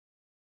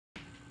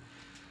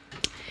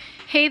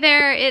Hey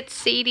there, it's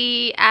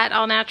Sadie at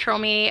All Natural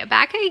Me,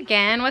 back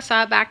again. What's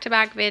up?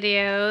 Back-to-back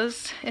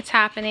videos. It's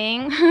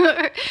happening.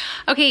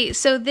 Okay,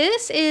 so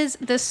this is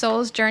the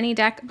Soul's Journey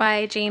deck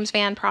by James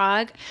Van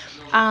Praagh.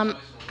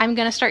 I'm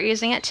going to start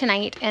using it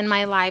tonight in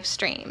my live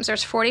streams.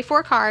 There's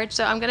 44 cards,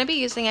 so I'm going to be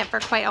using it for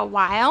quite a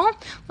while.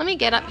 Let me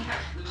get up.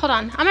 Hold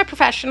on. I'm a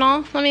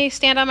professional. Let me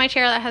stand on my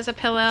chair that has a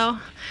pillow.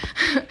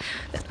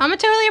 I'm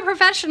totally a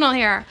professional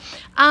here.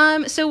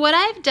 So what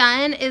I've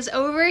done is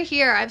over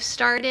here, I've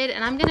started,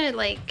 and I'm going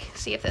to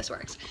see if this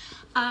works.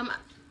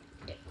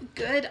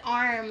 Good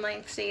arm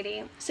length,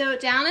 Sadie. So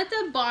down at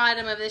the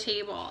bottom of the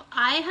table,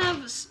 I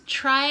have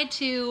tried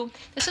to,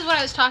 this is what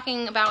I was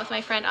talking about with my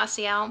friend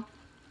Asiel,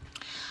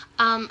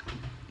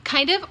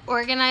 kind of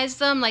organize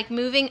them, like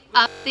moving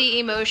up the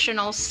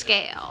emotional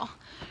scale,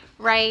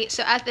 right?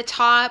 So at the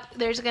top,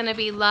 there's going to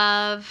be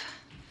love,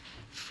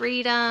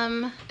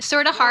 freedom.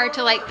 Sort of hard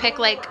to pick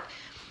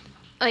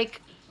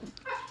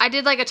I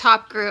did a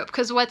top group,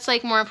 because what's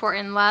more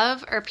important,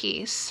 love or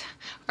peace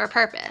or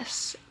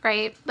purpose,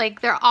 right?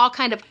 They're all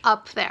kind of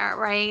up there,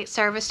 right?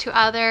 Service to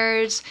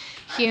others,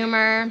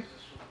 humor.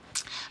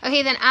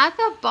 Okay, then at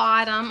the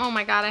bottom, oh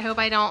my God, I hope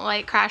I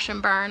don't crash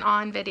and burn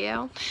on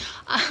video.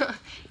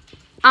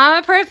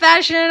 I'm a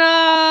professional.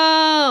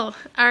 All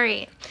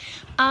right.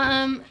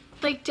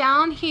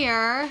 Down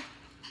here,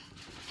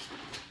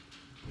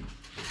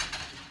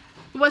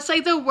 what's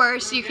the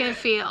worst you can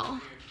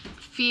feel?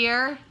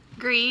 Fear,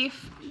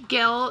 grief,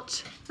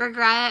 guilt,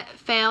 regret,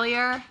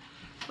 failure,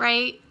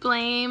 right?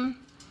 Blame,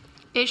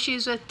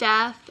 issues with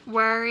death,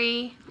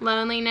 worry,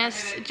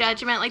 loneliness,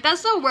 judgment.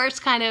 That's the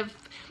worst kind of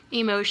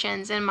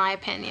emotions in my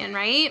opinion,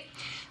 right?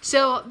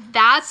 So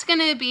that's going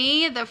to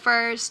be the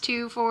first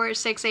 2, 4,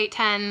 6, 8,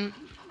 10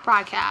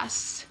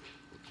 broadcasts.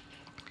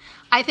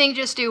 I think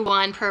just do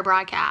one per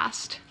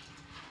broadcast.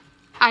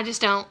 I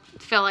just don't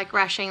feel like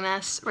rushing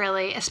this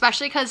really,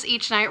 especially because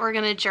each night we're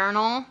going to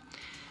journal.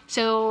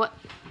 So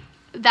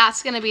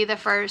that's going to be the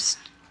first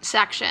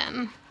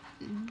section,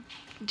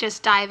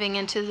 just diving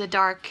into the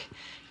dark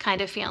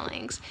kind of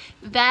feelings.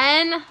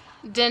 Then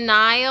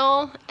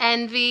denial,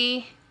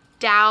 envy,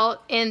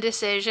 doubt,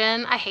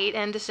 indecision. I hate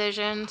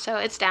indecision, so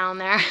it's down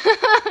there.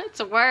 It's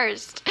the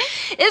worst.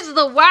 It's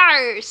the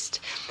worst.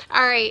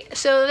 All right,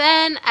 so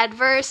then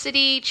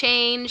adversity,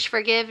 change,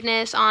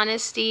 forgiveness,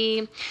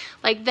 honesty,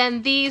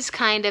 then these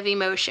kind of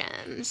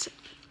emotions.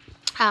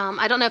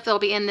 I don't know if they'll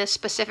be in this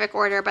specific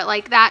order, but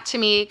that to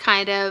me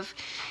kind of,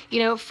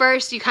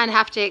 first you kind of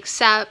have to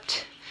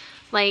accept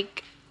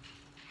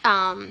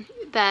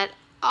that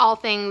all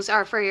things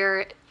are for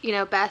your,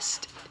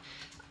 best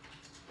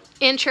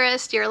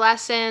interest, your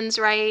lessons,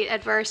 right?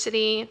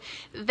 Adversity.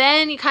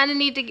 Then you kind of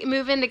need to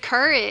move into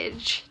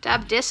courage, to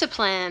have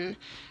discipline,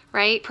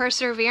 right?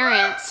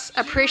 Perseverance,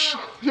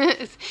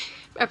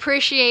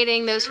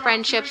 appreciating those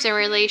friendships and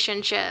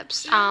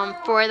relationships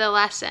for the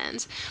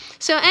lessons.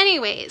 So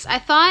anyways, I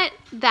thought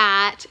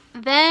that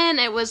then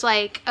it was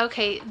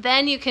okay,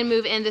 then you can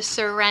move into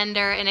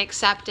surrender and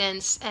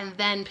acceptance and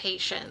then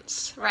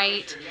patience,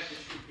 right?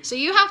 So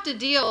you have to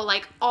deal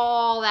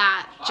all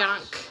that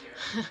junk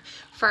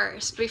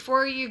first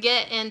before you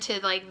get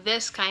into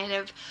this kind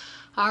of,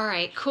 all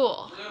right,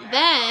 cool.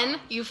 Then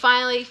you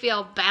finally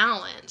feel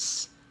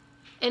balance.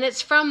 And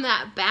it's from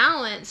that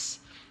balance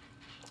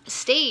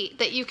state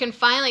that you can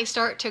finally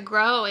start to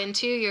grow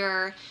into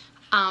your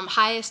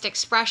highest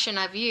expression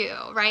of you,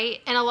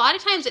 right? And a lot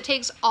of times it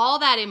takes all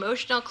that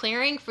emotional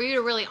clearing for you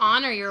to really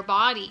honor your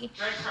body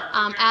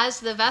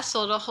as the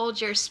vessel to hold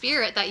your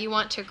spirit that you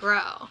want to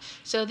grow.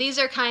 So these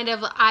are kind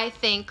of, I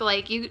think,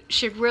 we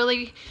should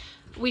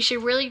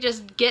really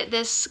just get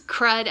this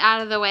crud out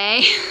of the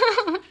way.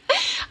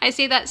 I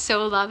say that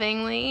so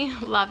lovingly,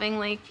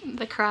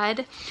 the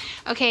crud.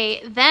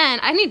 Okay, then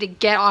I need to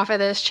get off of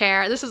this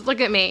chair.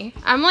 Look at me.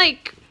 I'm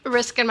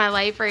risking my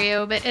life for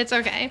you, but it's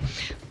okay.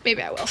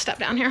 Maybe I will step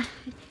down here.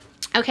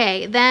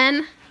 Okay,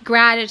 then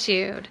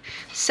gratitude,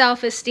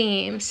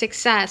 self-esteem,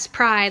 success,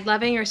 pride,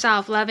 loving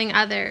yourself, loving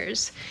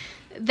others.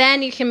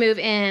 Then you can move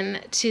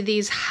in to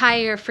these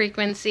higher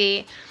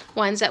frequency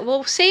ones that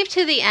we'll save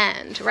to the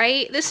end,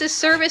 right? This is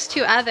service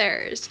to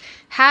others,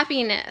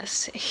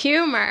 happiness,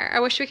 humor. I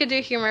wish we could do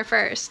humor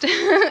first.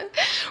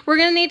 We're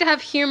going to need to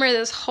have humor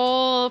this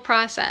whole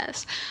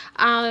process.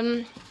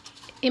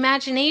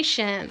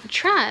 Imagination,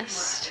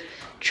 trust,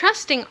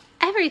 trusting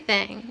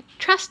everything,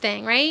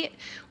 trusting, right?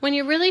 When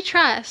you really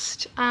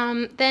trust,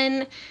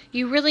 then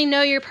you really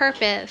know your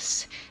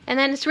purpose. And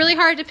then it's really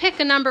hard to pick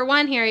a number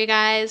one here, you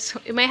guys.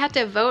 You might have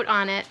to vote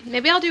on it.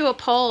 Maybe I'll do a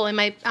poll in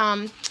my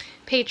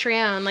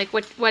Patreon,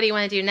 what do you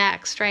want to do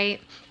next,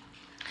 right?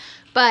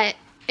 But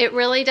it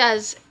really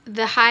does,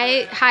 the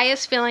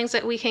highest feelings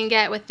that we can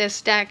get with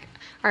this deck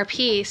are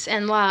peace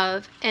and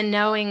love and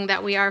knowing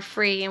that we are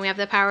free and we have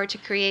the power to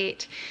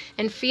create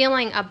and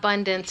feeling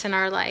abundance in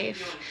our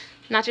life.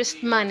 Not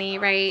just money,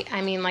 right?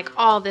 I mean,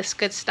 all this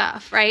good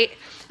stuff, right?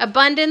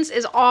 Abundance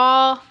is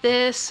all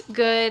this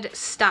good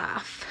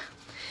stuff.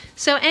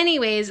 So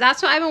anyways,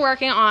 that's what I've been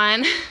working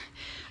on.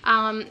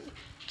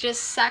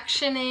 Just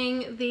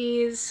sectioning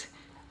these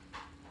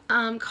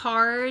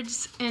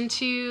cards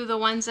into the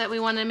ones that we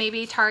want to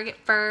maybe target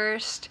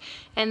first,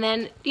 and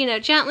then, you know,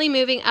 gently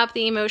moving up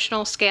the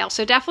emotional scale.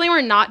 So definitely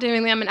we're not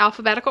doing them in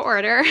alphabetical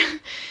order.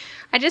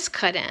 I just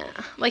couldn't.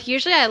 Like,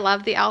 usually I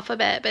love the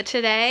alphabet, but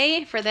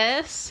today for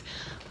this,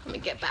 let me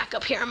get back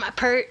up here on my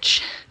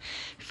perch.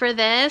 For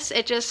this,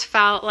 it just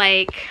felt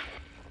like,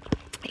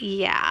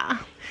 yeah.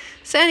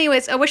 So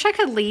anyways, I wish I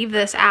could leave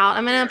this out.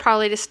 I'm gonna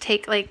probably just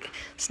take, like,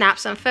 snap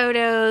some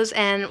photos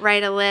and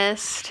write a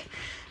list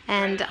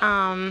and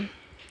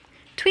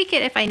tweak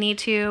it if I need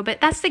to, but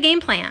that's the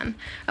game plan.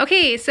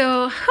 Okay,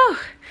 so whew,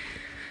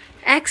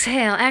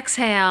 exhale,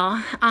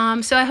 exhale.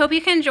 So I hope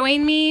you can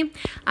join me.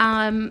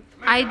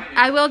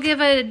 I will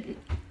give a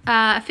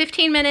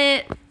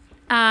 15-minute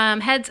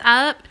heads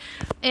up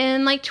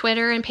in, like,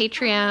 Twitter and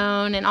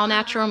Patreon and All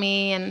Natural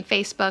Me and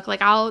Facebook.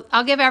 Like,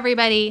 I'll give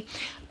everybody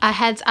a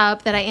heads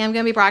up that I am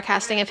going to be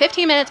broadcasting in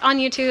 15 minutes on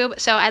YouTube.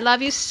 So I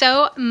love you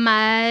so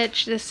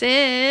much. This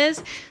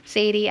is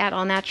Sadie at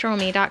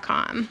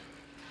allnaturalme.com.